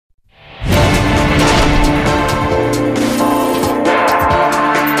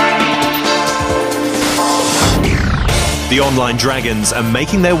The online dragons are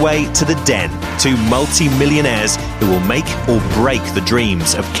making their way to the den, two multi-millionaires who will make or break the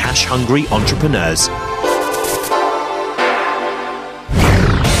dreams of cash-hungry entrepreneurs.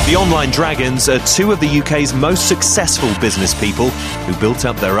 The online dragons are two of the UK's most successful business people who built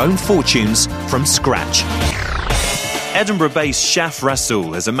up their own fortunes from scratch. Edinburgh-based Shaf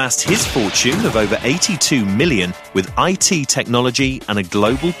Rasul has amassed his fortune of over 82 million with IT technology and a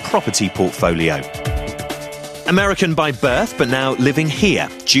global property portfolio. American by birth, but now living here,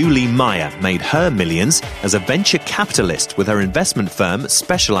 Julie Meyer made her millions as a venture capitalist with her investment firm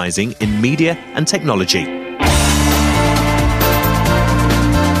specialising in media and technology.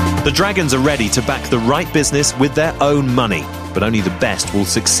 The dragons are ready to back the right business with their own money, but only the best will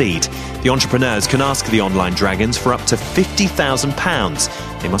succeed. The entrepreneurs can ask the online dragons for up to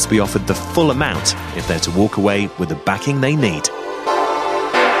 £50,000. They must be offered the full amount if they're to walk away with the backing they need.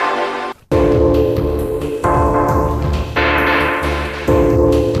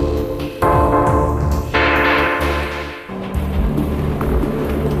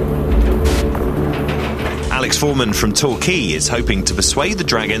 Foreman from Torquay is hoping to persuade the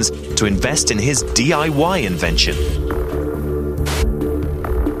dragons to invest in his DIY invention.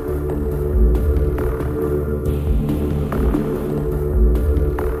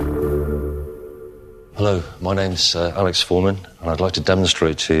 Hello, my name's Alex Foreman, and I'd like to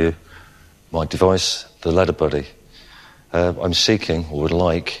demonstrate to you my device, the Ladder Buddy. I'm seeking, or would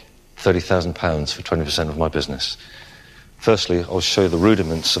like, £30,000 for 20% of my business. Firstly, I'll show you the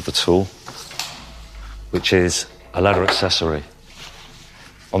rudiments of the tool, which is a ladder accessory.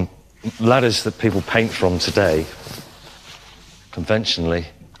 On ladders that people paint from today, conventionally,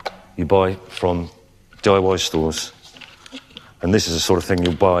 you buy from DIY stores, and this is the sort of thing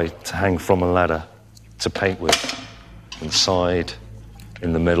you'll buy to hang from a ladder to paint with. Inside,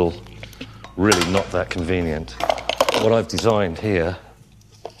 in the middle, really not that convenient. What I've designed here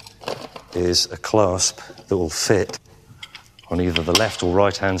is a clasp that will fit on either the left or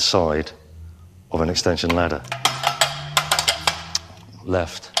right-hand side of an extension ladder.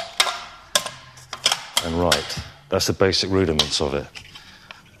 Left and right. That's the basic rudiments of it.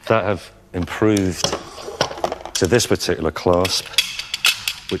 That have improved to this particular clasp,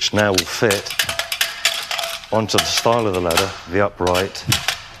 which now will fit onto the style of the ladder, the upright,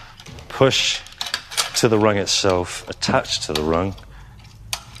 push to the rung itself, attached to the rung.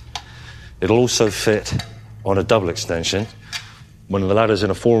 It'll also fit on a double extension. When the ladder's in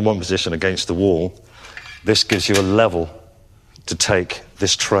a 4-in-1 position against the wall, this gives you a level to take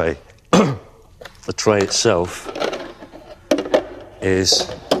this tray. The tray itself is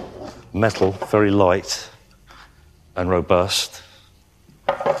metal, very light and robust.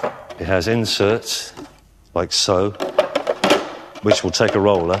 It has inserts, like so, which will take a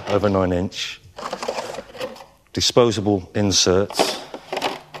roller over 9-inch. Disposable inserts,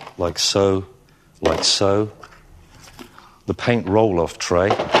 like so, like so. The paint roll-off tray,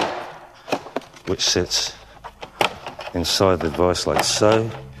 which sits inside the device like so.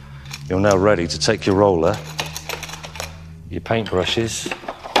 You're now ready to take your roller, your paintbrushes,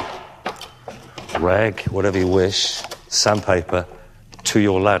 rag, whatever you wish, sandpaper, to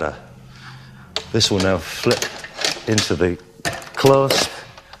your ladder. This will now flip into the clasp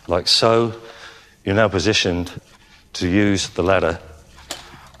like so. You're now positioned to use the ladder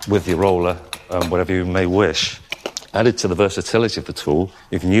with your roller, whatever you may wish. Added to the versatility of the tool,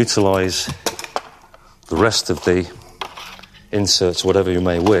 you can utilise the rest of the inserts, whatever you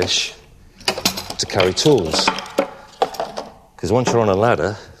may wish, to carry tools. Because once you're on a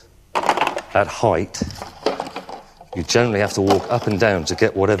ladder, at height, you generally have to walk up and down to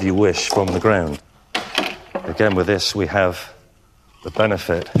get whatever you wish from the ground. Again, with this, we have the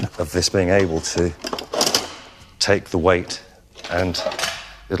benefit of this being able to take the weight and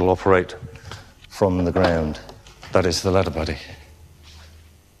it'll operate from the ground. That is the Ladder Buddy.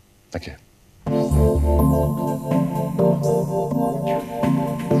 Thank you.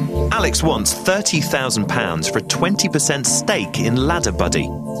 Alex wants £30,000 for a 20% stake in Ladder Buddy.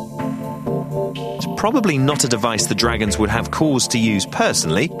 It's probably not a device the dragons would have cause to use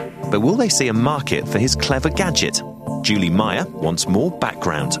personally, but will they see a market for his clever gadget? Julie Meyer wants more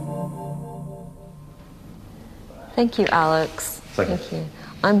background. Thank you, Alex. Thank you.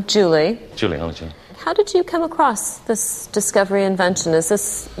 I'm Julie. Julie, how are you? How did you come across this discovery invention? Is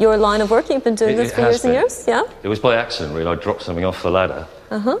this your line of work? You've been doing this for years and years? Yeah? It was by accident, really. I dropped something off the ladder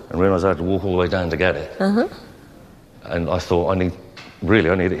and realised I had to walk all the way down to get it. And I thought, I need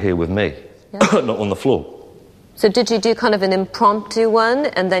it here with me, not on the floor. So did you do kind of an impromptu one,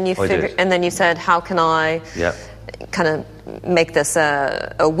 and then you said, how can I kind of make this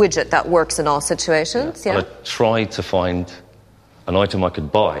a widget that works in all situations. Yeah. And I tried to find an item I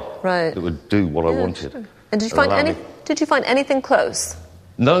could buy that would do what I wanted. Sure. And did you find anything close?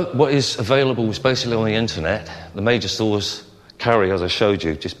 No, what is available was basically on the internet. The major stores carry, as I showed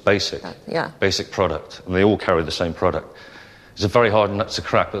you, just basic product, and they all carry the same product. It's a very hard nut to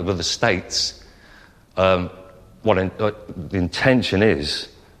crack, but with the States, the intention is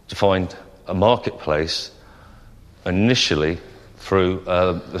to find a marketplace initially through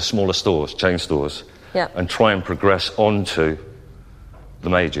the smaller stores, chain stores, and try and progress onto the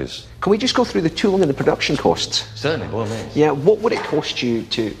majors. Can we just go through the tooling and the production costs? Certainly, by all means. Yeah, what would it cost you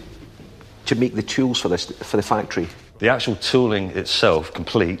to make the tools for the factory? The actual tooling itself,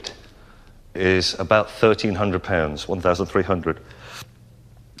 complete, is about £1,300, £1,300.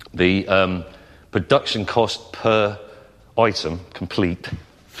 The production cost per item, complete,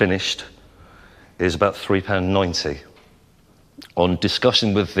 finished, is about £3.90. On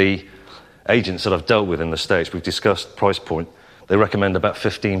discussion with the agents that I've dealt with in the States, we've discussed price point. They recommend about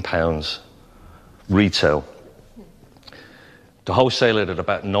 £15 retail. To wholesale it at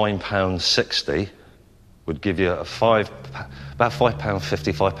about £9.60 would give you about £5.50,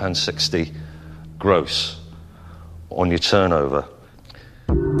 £5.60 gross on your turnover.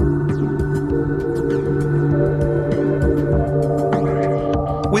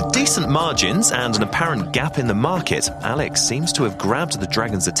 With decent margins and an apparent gap in the market, Alex seems to have grabbed the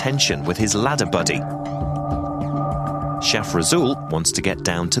Dragon's attention with his ladder buddy. Shaf Rasul wants to get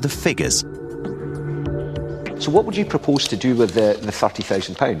down to the figures. So what would you propose to do with the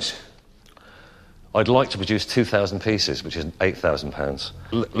 £30,000? I'd like to produce 2,000 pieces, which is £8,000.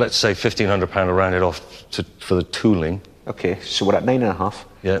 Let's say £1,500 to round it off for the tooling. Okay, so we're at 9.5.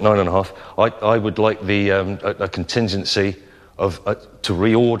 Yeah, 9.5. I would like a contingency to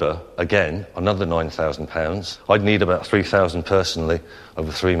reorder again another £9,000. I'd need about 3,000 personally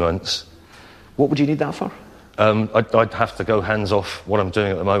over 3 months. What would you need that for? I'd have to go hands off what I'm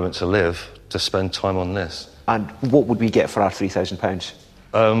doing at the moment to live to spend time on this. And what would we get for our £3,000?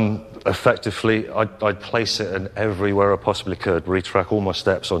 Effectively, I'd place it in everywhere I possibly could, retrack all my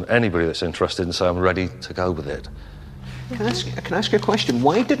steps on anybody that's interested and say I'm ready to go with it. Can I ask you a question?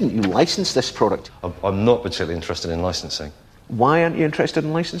 Why didn't you license this product? I'm not particularly interested in licensing. Why aren't you interested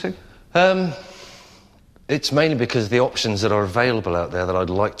in licensing? It's mainly because the options that are available out there that I'd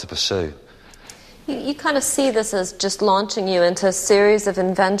like to pursue. You kind of see this as just launching you into a series of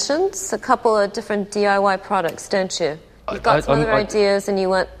inventions, a couple of different DIY products, don't you? You've got some other ideas, and you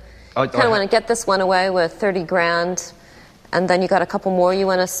want to get this one away with 30 grand, and then you got a couple more you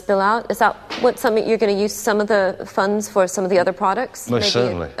want to spill out. Is that something you're going to use some of the funds for some of the other products? Most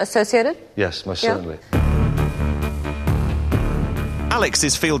certainly. Associated? Yes, most certainly. Alex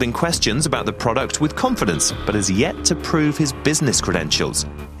is fielding questions about the product with confidence, but has yet to prove his business credentials.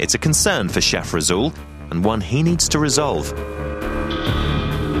 It's a concern for Shaf Rasul, and one he needs to resolve.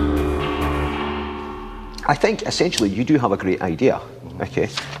 I think, essentially, you do have a great idea, okay?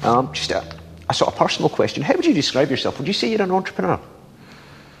 Just a sort of personal question. How would you describe yourself? Would you say you're an entrepreneur?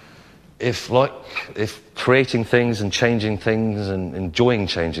 If creating things and changing things and enjoying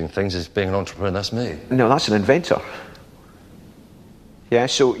changing things is being an entrepreneur, that's me. No, that's an inventor. Yeah,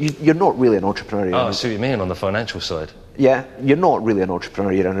 so you're not really an entrepreneur. I see what you mean on the financial side. Yeah, you're not really an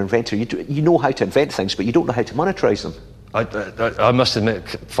entrepreneur, you're an inventor. You know how to invent things, but you don't know how to monetize them. I must admit,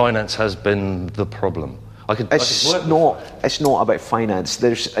 finance has been the problem. It's not about finance.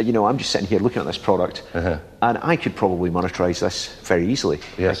 There's, I'm just sitting here looking at this product, and I could probably monetize this very easily.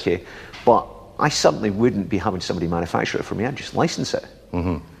 Yes. Okay, but I certainly wouldn't be having somebody manufacture it for me. I'd just license it.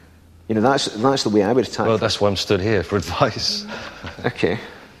 Mm-hmm. That's the way I would attack. Well, that's why I'm stood here, for advice. Okay.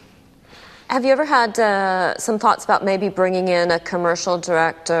 Have you ever had some thoughts about maybe bringing in a commercial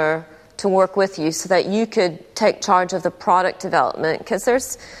director to work with you so that you could take charge of the product development? Because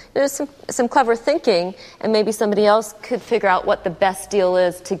there's some clever thinking, and maybe somebody else could figure out what the best deal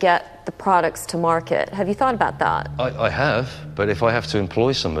is to get the products to market. Have you thought about that? I have, but if I have to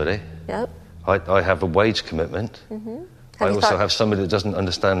employ somebody, I have a wage commitment. Mm-hmm. I also have somebody that doesn't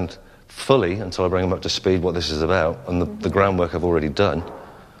understand fully until I bring them up to speed what this is about, and the groundwork I've already done.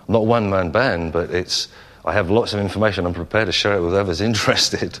 I'm not a one-man band, but I have lots of information. I'm prepared to share it with whoever's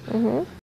interested. Mm-hmm.